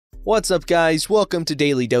What's up, guys? Welcome to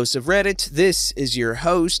Daily Dose of Reddit. This is your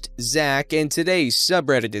host, Zach, and today's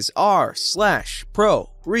subreddit is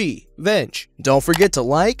r/ProRevenge. Don't forget to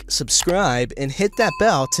like, subscribe, and hit that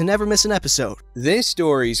bell to never miss an episode. This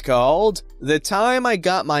story's called "The Time I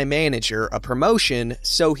Got My Manager a Promotion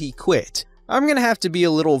So He Quit." I'm gonna have to be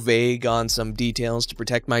a little vague on some details to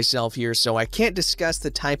protect myself here, so I can't discuss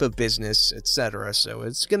the type of business, etc., so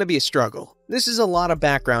it's gonna be a struggle. This is a lot of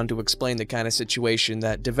background to explain the kind of situation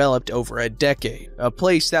that developed over a decade. A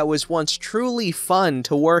place that was once truly fun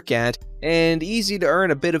to work at and easy to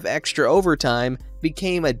earn a bit of extra overtime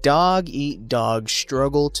became a dog-eat-dog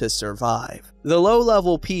struggle to survive. The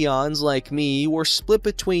low-level peons like me were split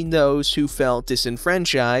between those who felt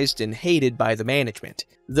disenfranchised and hated by the management,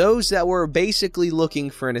 those that were basically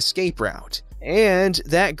looking for an escape route, and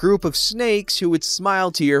that group of snakes who would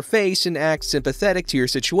smile to your face and act sympathetic to your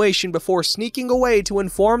situation before sneaking away to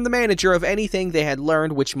inform the manager of anything they had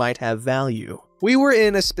learned which might have value. We were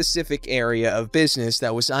in a specific area of business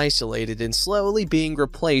that was isolated and slowly being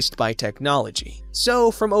replaced by technology. So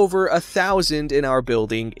from over 1,000 in our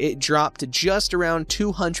building, it dropped to just around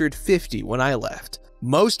 250 when I left.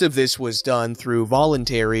 Most of this was done through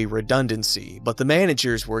voluntary redundancy, but the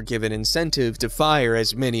managers were given incentive to fire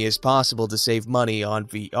as many as possible to save money on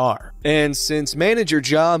VR. And since manager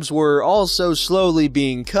jobs were also slowly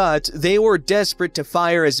being cut, they were desperate to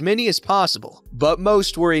fire as many as possible, but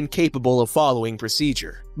most were incapable of following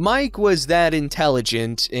procedure. Mike was that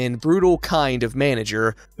intelligent and brutal kind of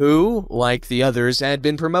manager who, like the others, had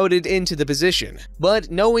been promoted into the position, but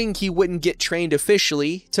knowing he wouldn't get trained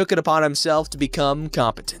officially, took it upon himself to become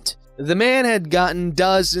competent. The man had gotten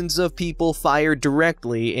dozens of people fired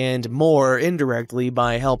directly and more indirectly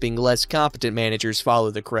by helping less competent managers follow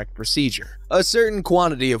the correct procedure. A certain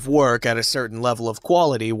quantity of work at a certain level of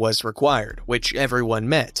quality was required, which everyone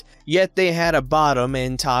met. Yet they had a bottom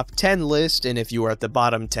and top 10 list, and if you were at the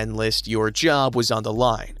bottom 10 list, your job was on the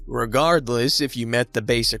line, regardless if you met the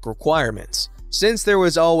basic requirements. Since there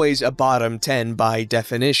was always a bottom 10 by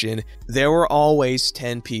definition, there were always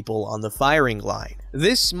 10 people on the firing line.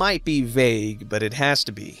 This might be vague, but it has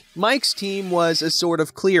to be. Mike's team was a sort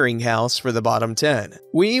of clearinghouse for the bottom 10.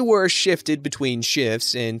 We were shifted between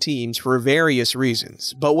shifts and teams for various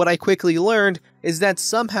reasons, but what I quickly learned is that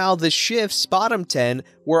somehow the shift's bottom 10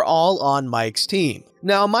 were all on Mike's team.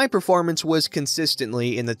 Now, my performance was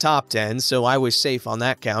consistently in the top 10, so I was safe on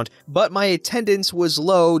that count, but my attendance was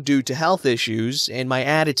low due to health issues, and my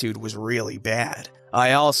attitude was really bad.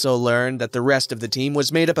 I also learned that the rest of the team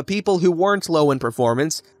was made up of people who weren't low in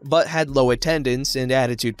performance, but had low attendance and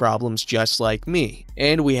attitude problems just like me,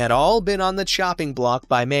 and we had all been on the chopping block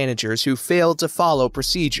by managers who failed to follow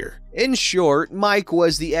procedure. In short, Mike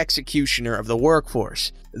was the executioner of the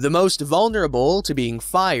workforce. The most vulnerable to being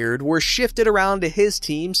fired were shifted around to his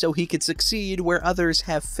team so he could succeed where others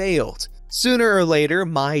have failed. Sooner or later,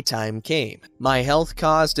 my time came. My health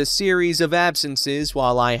caused a series of absences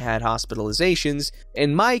while I had hospitalizations,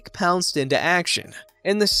 and Mike pounced into action.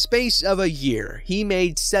 In the space of a year, he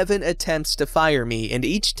made 7 attempts to fire me, and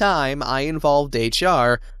each time I involved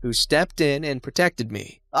HR, who stepped in and protected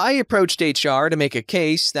me. I approached HR to make a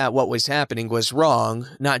case that what was happening was wrong,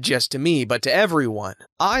 not just to me, but to everyone.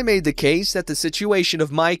 I made the case that the situation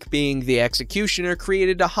of Mike being the executioner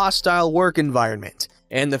created a hostile work environment,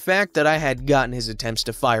 and the fact that I had gotten his attempts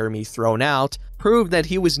to fire me thrown out proved that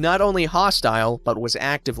he was not only hostile, but was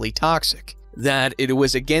actively toxic. That it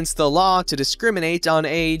was against the law to discriminate on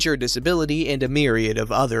age or disability, and a myriad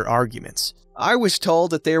of other arguments. I was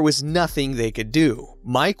told that there was nothing they could do.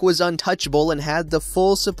 Mike was untouchable and had the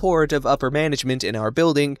full support of upper management in our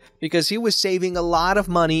building because he was saving a lot of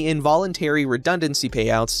money in voluntary redundancy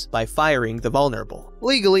payouts by firing the vulnerable.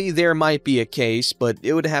 Legally, there might be a case, but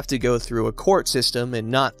it would have to go through a court system and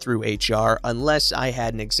not through HR unless I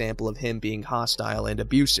had an example of him being hostile and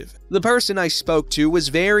abusive. The person I spoke to was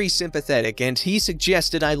very sympathetic, and he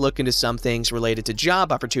suggested I look into some things related to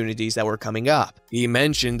job opportunities that were coming up. He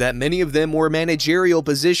mentioned that many of them were managerial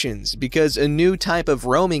positions because a new type of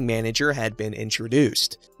roaming manager had been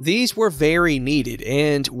introduced. These were very needed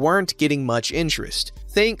and weren't getting much interest.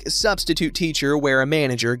 Think substitute teacher, where a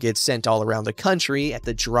manager gets sent all around the country at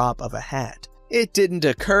the drop of a hat. It didn't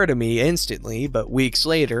occur to me instantly, but weeks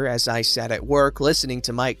later, as I sat at work listening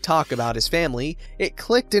to Mike talk about his family, it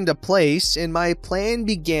clicked into place and my plan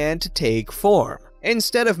began to take form.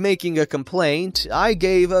 Instead of making a complaint, I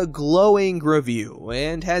gave a glowing review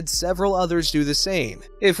and had several others do the same.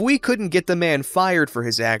 If we couldn't get the man fired for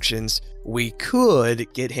his actions, we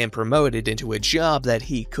could get him promoted into a job that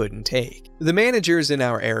he couldn't take. The managers in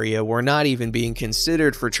our area were not even being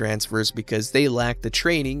considered for transfers because they lacked the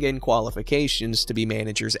training and qualifications to be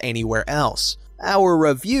managers anywhere else. Our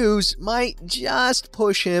reviews might just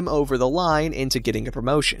push him over the line into getting a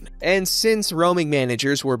promotion, and since roaming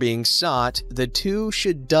managers were being sought, the two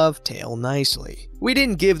should dovetail nicely. We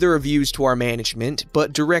didn't give the reviews to our management,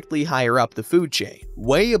 but directly higher up the food chain,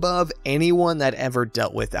 way above anyone that ever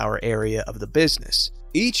dealt with our area of the business.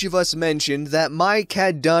 Each of us mentioned that Mike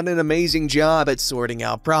had done an amazing job at sorting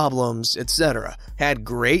out problems, etc., had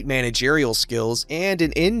great managerial skills, and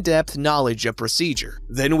an in-depth knowledge of procedure.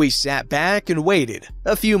 Then we sat back and waited.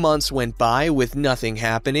 A few months went by with nothing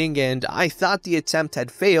happening, and I thought the attempt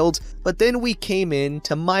had failed, but then we came in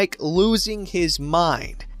to Mike losing his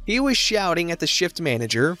mind. He was shouting at the shift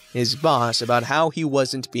manager, his boss, about how he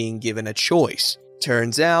wasn't being given a choice.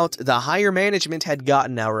 Turns out, the higher management had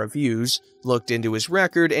gotten our reviews, looked into his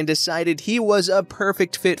record, and decided he was a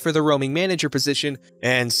perfect fit for the roaming manager position,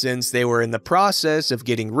 and since they were in the process of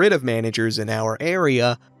getting rid of managers in our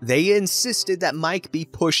area, they insisted that Mike be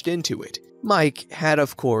pushed into it. Mike had,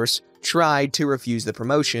 of course, tried to refuse the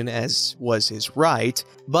promotion, as was his right,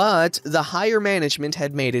 but the higher management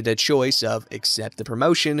had made it a choice of accept the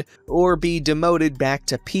promotion or be demoted back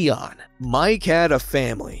to peon. Mike had a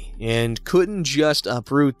family and couldn't just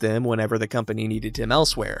uproot them whenever the company needed him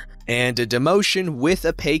elsewhere, and a demotion with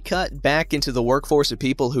a pay cut back into the workforce of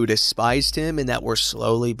people who despised him and that were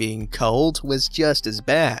slowly being culled was just as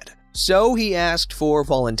bad. So he asked for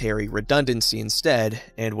voluntary redundancy instead,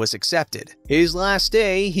 and was accepted. His last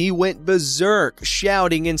day, he went berserk,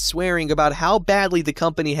 shouting and swearing about how badly the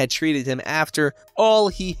company had treated him after all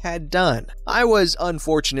he had done. I was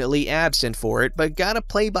unfortunately absent for it, but got a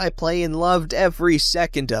play-by-play and loved every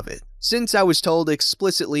second of it. Since I was told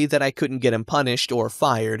explicitly that I couldn't get him punished or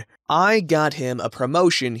fired, I got him a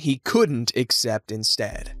promotion he couldn't accept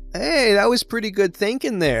instead. Hey, that was pretty good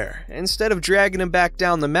thinking there. Instead of dragging him back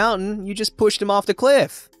down the mountain, you just pushed him off the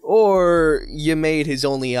cliff. Or you made his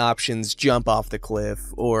only options jump off the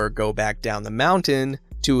cliff or go back down the mountain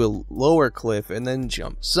to a lower cliff and then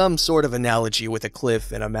jump. Some sort of analogy with a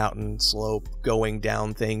cliff and a mountain slope going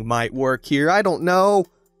down thing might work here, I don't know.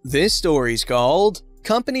 This story's called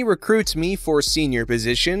Company Recruits Me for Senior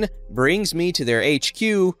Position, Brings Me to Their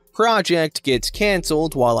HQ, Project Gets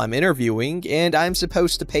Cancelled while I'm interviewing, and I'm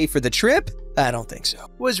supposed to pay for the trip? I don't think so.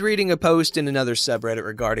 Was reading a post in another subreddit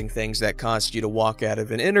regarding things that caused you to walk out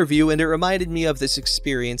of an interview, and it reminded me of this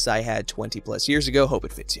experience I had 20 plus years ago. Hope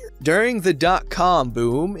it fits here. During the .com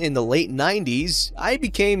boom in the late 90s, I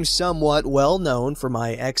became somewhat well known for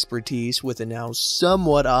my expertise with a now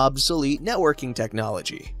somewhat obsolete networking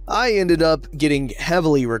technology. I ended up getting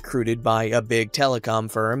heavily recruited by a big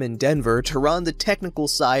telecom firm in Denver to run the technical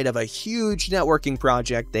side of a huge networking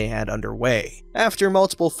project they had underway. After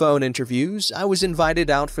multiple phone interviews, I was invited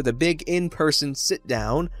out for the big in-person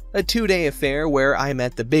sit-down, a 2-day affair where I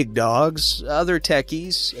met the big dogs, other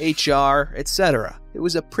techies, HR, etc. It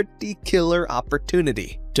was a pretty killer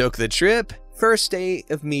opportunity. Took the trip. First day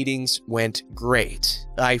of meetings went great.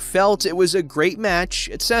 I felt it was a great match,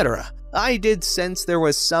 etc. I did sense there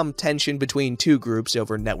was some tension between two groups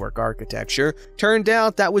over network architecture. Turned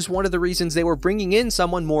out that was one of the reasons they were bringing in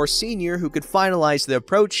someone more senior who could finalize the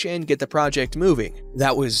approach and get the project moving.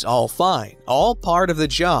 That was all fine, all part of the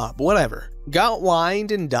job, whatever. Got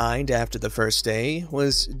wined and dined after the first day,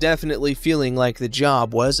 was definitely feeling like the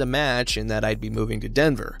job was a match and that I'd be moving to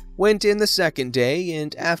Denver. Went in the second day,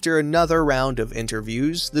 and after another round of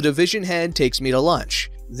interviews, the division head takes me to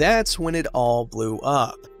lunch. That's when it all blew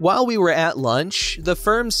up. While we were at lunch, the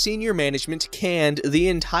firm's senior management canned the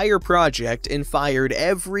entire project and fired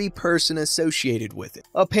every person associated with it.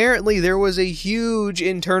 Apparently, there was a huge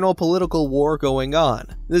internal political war going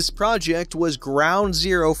on. This project was ground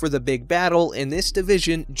zero for the big battle, and this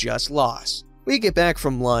division just lost. We get back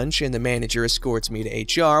from lunch and the manager escorts me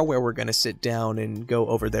to HR where we're gonna sit down and go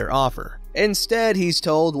over their offer. Instead, he's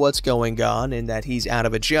told what's going on and that he's out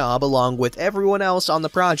of a job along with everyone else on the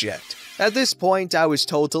project. At this point, I was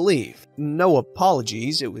told to leave. No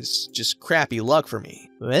apologies, it was just crappy luck for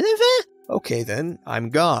me. Okay then, I'm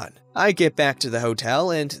gone. I get back to the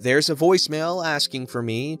hotel and there's a voicemail asking for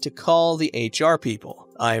me to call the HR people.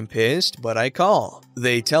 I'm pissed, but I call.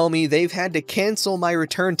 They tell me they've had to cancel my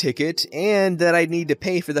return ticket and that I'd need to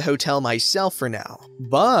pay for the hotel myself for now.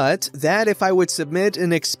 But that if I would submit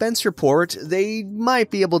an expense report, they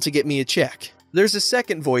might be able to get me a check. There's a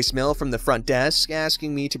second voicemail from the front desk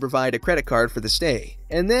asking me to provide a credit card for the stay.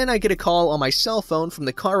 And then I get a call on my cell phone from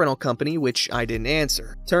the car rental company, which I didn't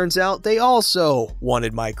answer. Turns out they also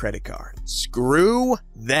wanted my credit card. Screw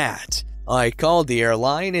that. I called the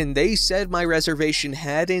airline and they said my reservation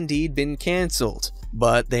had indeed been cancelled,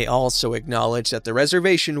 but they also acknowledged that the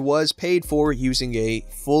reservation was paid for using a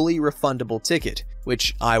fully refundable ticket,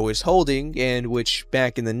 which I was holding and which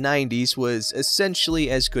back in the 90s was essentially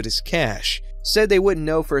as good as cash. Said they wouldn't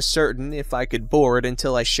know for certain if I could board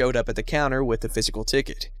until I showed up at the counter with the physical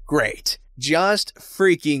ticket. Great. Just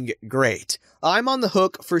freaking great. I'm on the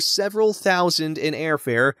hook for several thousand in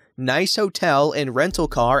airfare, nice hotel, and rental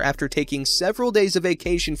car after taking several days of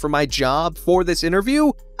vacation for my job for this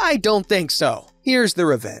interview? I don't think so. Here's the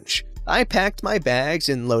revenge. I packed my bags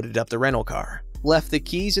and loaded up the rental car. Left the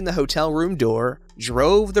keys in the hotel room door,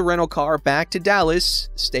 drove the rental car back to Dallas,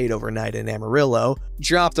 stayed overnight in Amarillo,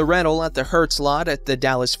 dropped the rental at the Hertz lot at the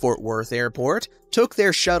Dallas-Fort Worth airport, took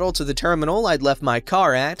their shuttle to the terminal I'd left my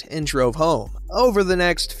car at, and drove home. Over the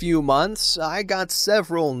next few months, I got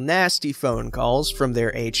several nasty phone calls from their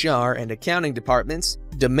HR and accounting departments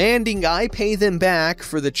demanding I pay them back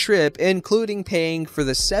for the trip, including paying for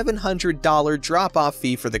the $700 drop-off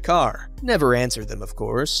fee for the car. Never answered them, of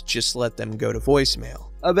course, just let them go to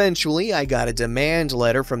voicemail. Eventually, I got a demand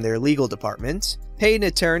letter from their legal department, paid an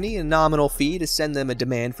attorney a nominal fee to send them a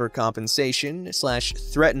demand for compensation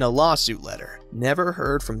 / threaten a lawsuit letter. Never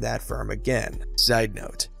heard from that firm again. Side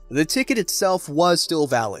note. The ticket itself was still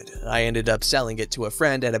valid. I ended up selling it to a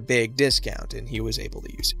friend at a big discount and he was able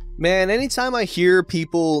to use it. Man, anytime I hear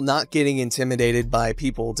people not getting intimidated by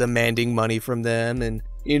people demanding money from them and,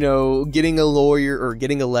 you know, getting a lawyer or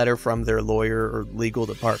getting a letter from their lawyer or legal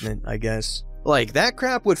department, I guess. Like, that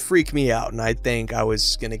crap would freak me out and I'd think I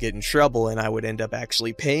was gonna get in trouble and I would end up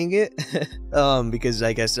actually paying it. Because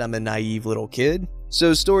I guess I'm a naive little kid.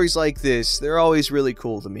 So stories like this, they're always really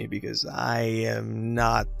cool to me because I am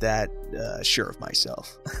not that sure of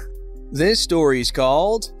myself. This story's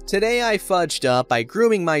called, Today I Fudged Up by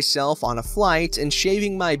Grooming Myself on a Flight and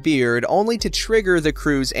Shaving My Beard only to trigger the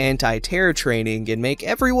crew's anti-terror training and make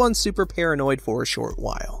everyone super paranoid for a short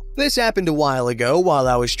while. This happened a while ago while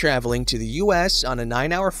I was traveling to the US on a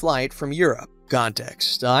 9-hour flight from Europe.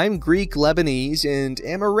 Context: I'm Greek Lebanese and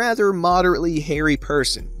am a rather moderately hairy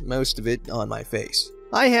person, most of it on my face.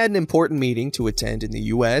 I had an important meeting to attend in the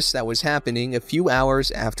US that was happening a few hours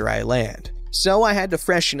after I land, so I had to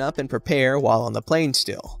freshen up and prepare while on the plane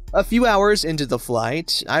still. A few hours into the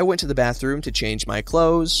flight, I went to the bathroom to change my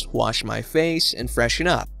clothes, wash my face, and freshen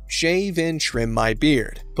up, shave and trim my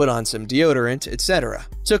beard, put on some deodorant, etc.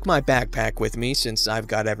 Took my backpack with me since I've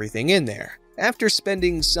got everything in there. After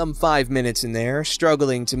spending some 5 minutes in there,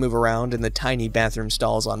 struggling to move around in the tiny bathroom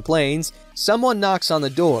stalls on planes, someone knocks on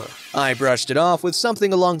the door. I brushed it off with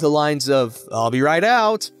something along the lines of, "I'll be right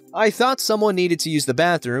out." I thought someone needed to use the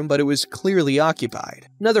bathroom, but it was clearly occupied.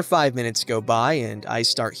 Another 5 minutes go by and I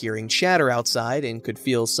start hearing chatter outside and could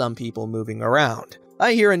feel some people moving around.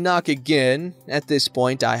 I hear a knock again. At this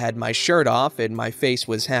point, I had my shirt off and my face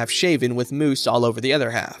was half shaven with mousse all over the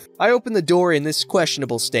other half. I open the door in this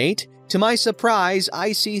questionable state. To my surprise,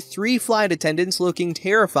 I see 3 flight attendants looking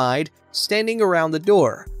terrified, standing around the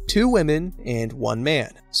door. 2 women and 1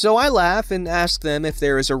 man. So I laugh and ask them if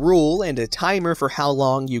there is a rule and a timer for how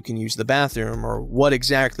long you can use the bathroom or what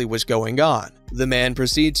exactly was going on. The man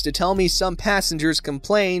proceeds to tell me some passengers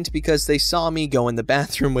complained because they saw me go in the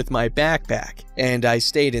bathroom with my backpack, and I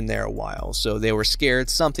stayed in there a while, so they were scared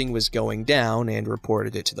something was going down and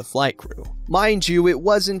reported it to the flight crew. Mind you, it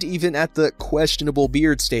wasn't even at the questionable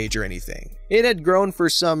beard stage or anything. It had grown for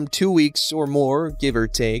some 2 weeks or more, give or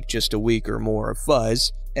take just a week or more of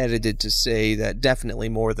fuzz. Edited to say that definitely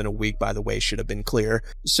more than a week, by the way, should have been clear.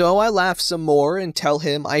 So I laugh some more and tell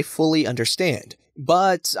him I fully understand.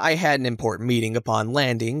 But I had an important meeting upon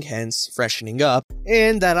landing, hence freshening up,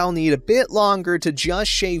 and that I'll need a bit longer to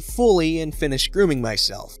just shave fully and finish grooming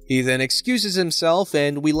myself. He then excuses himself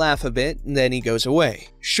and we laugh a bit, and then he goes away.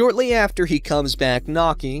 Shortly after, he comes back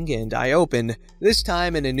knocking and I open, this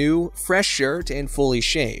time in a new, fresh shirt and fully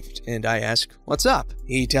shaved, and I ask, "What's up?"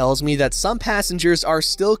 He tells me that some passengers are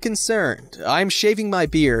still concerned. I'm shaving my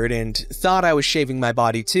beard and thought I was shaving my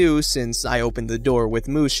body too since I opened the door with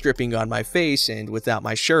mousse dripping on my face and without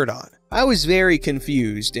my shirt on. I was very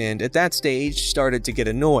confused and at that stage started to get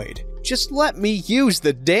annoyed. Just let me use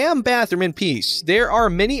the damn bathroom in peace. There are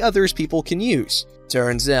many others people can use.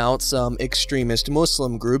 Turns out some extremist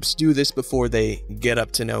Muslim groups do this before they get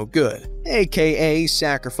up to no good, aka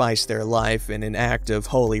sacrifice their life in an act of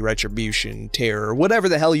holy retribution, terror, whatever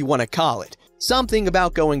the hell you want to call it. Something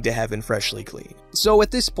about going to heaven freshly clean. So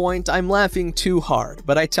at this point, I'm laughing too hard,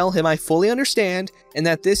 but I tell him I fully understand and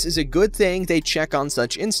that this is a good thing they check on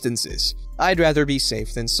such instances. I'd rather be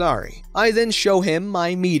safe than sorry. I then show him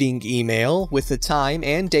my meeting email with the time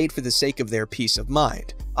and date for the sake of their peace of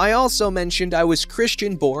mind. I also mentioned I was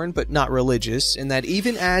Christian born but not religious, and that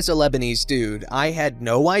even as a Lebanese dude, I had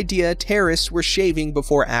no idea terrorists were shaving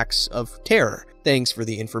before acts of terror. Thanks for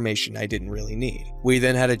the information I didn't really need. We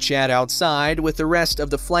then had a chat outside with the rest of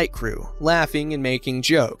the flight crew, laughing and making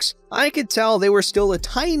jokes. I could tell they were still a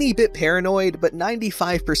tiny bit paranoid, but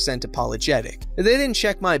 95% apologetic. They didn't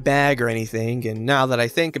check my bag or anything, and now that I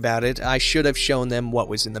think about it, I should have shown them what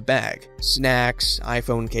was in the bag. Snacks,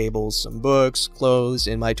 iPhone cables, some books, clothes,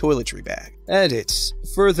 and my toiletry bag. Edits.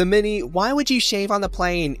 For the mini, why would you shave on the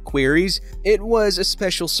plane? Queries. It was a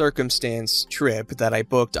special circumstance trip that I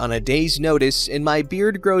booked on a day's notice and my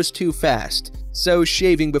beard grows too fast. So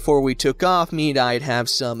shaving before we took off meant I'd have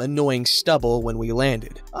some annoying stubble when we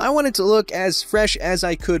landed. I wanted to look as fresh as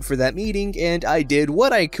I could for that meeting, and I did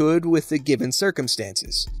what I could with the given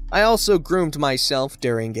circumstances. I also groomed myself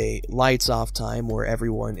during a lights-off time where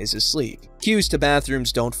everyone is asleep. Queues to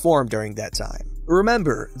bathrooms don't form during that time.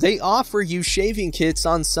 Remember, they offer you shaving kits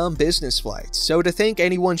on some business flights, so to think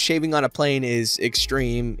anyone shaving on a plane is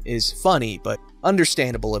extreme is funny, but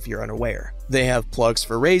understandable if you're unaware. They have plugs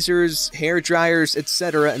for razors, hair dryers,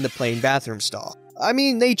 etc. in the plane bathroom stall. I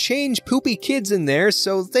mean, they change poopy kids in there,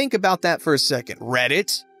 so think about that for a second.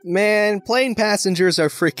 Reddit? Man, plane passengers are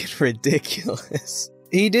freaking ridiculous.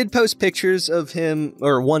 He did post pictures of him,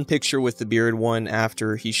 or one picture with the beard, one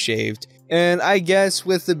after he shaved. And I guess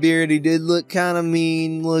with the beard, he did look kind of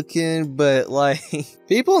mean looking, but like,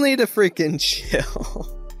 people need to freaking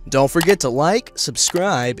chill. Don't forget to like,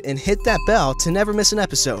 subscribe, and hit that bell to never miss an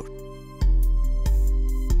episode.